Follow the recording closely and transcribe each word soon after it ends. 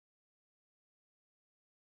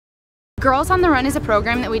Girls on the Run is a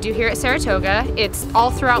program that we do here at Saratoga. It's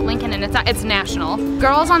all throughout Lincoln and it's national.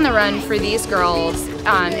 Girls on the Run for these girls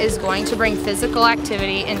is going to bring physical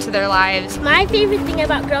activity into their lives. My favorite thing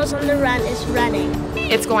about Girls on the Run is running.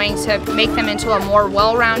 It's going to make them into a more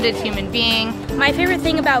well-rounded human being. My favorite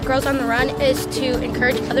thing about Girls on the Run is to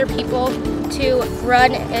encourage other people to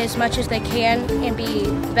run as much as they can and be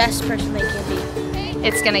the best person they can be.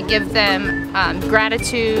 It's going to give them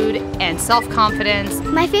gratitude and self-confidence.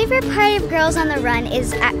 My favorite part of Girls on the Run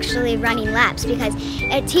is actually running laps, because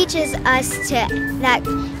it teaches us that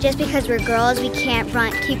just because we're girls we can't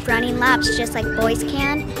keep running laps just like boys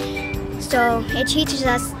can. So it teaches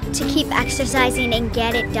us to keep exercising and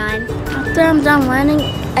get it done. After I'm done running,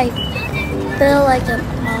 I feel like I'm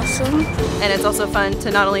awesome. And it's also fun to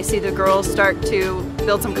not only see the girls start to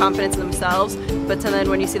build some confidence in themselves, but to then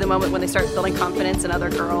when you see the moment when they start building confidence in other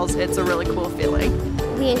girls, it's a really cool feeling.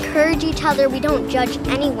 We encourage each other, we don't judge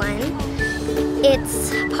anyone. It's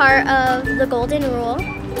part of the golden rule.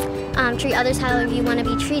 Treat others however you want to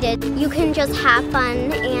be treated. You can just have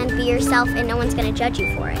fun and be yourself and no one's going to judge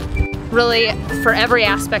you for it. Really, for every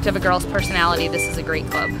aspect of a girl's personality, this is a great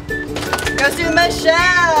club. Goes to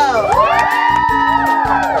Michelle!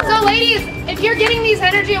 So ladies, if you're getting these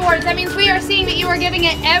energy awards, that means we are seeing that you are giving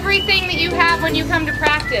it everything that you have when you come to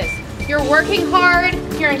practice. You're working hard,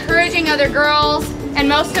 you're encouraging other girls, and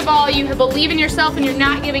most of all, you believe in yourself and you're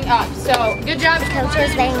not giving up. So, good job.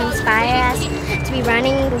 Coaches, they inspire us to be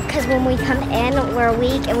running, because when we come in, we're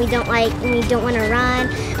weak and we don't want to run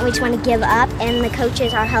and we just want to give up, and the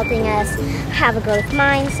coaches are helping us have a growth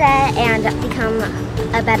mindset and become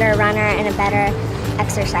a better runner and a better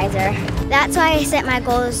exerciser. That's why I set my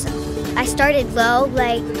goals. I started low,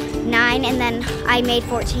 like 9, and then I made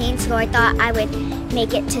 14, so I thought I would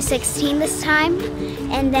make it to 16 this time.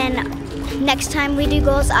 And then next time we do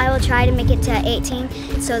goals, I will try to make it to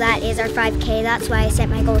 18, so that is our 5K. That's why I set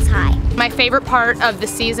my goals high. My favorite part of the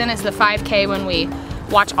season is the 5K, when we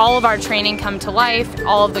watch all of our training come to life.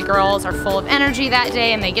 All of the girls are full of energy that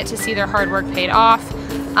day and they get to see their hard work paid off.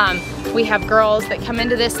 We have girls that come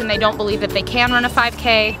into this and they don't believe that they can run a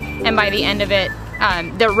 5K, and by the end of it,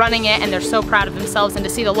 they're running it and they're so proud of themselves, and to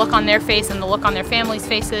see the look on their face and the look on their families'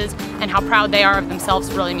 faces and how proud they are of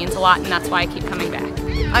themselves really means a lot, and that's why I keep coming back.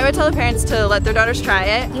 I would tell the parents to let their daughters try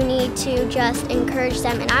it. You need to just encourage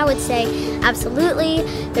them, and I would say absolutely,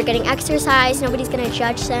 they're getting exercise, nobody's going to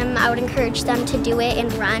judge them. I would encourage them to do it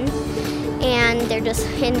and run, and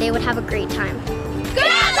they would have a great time.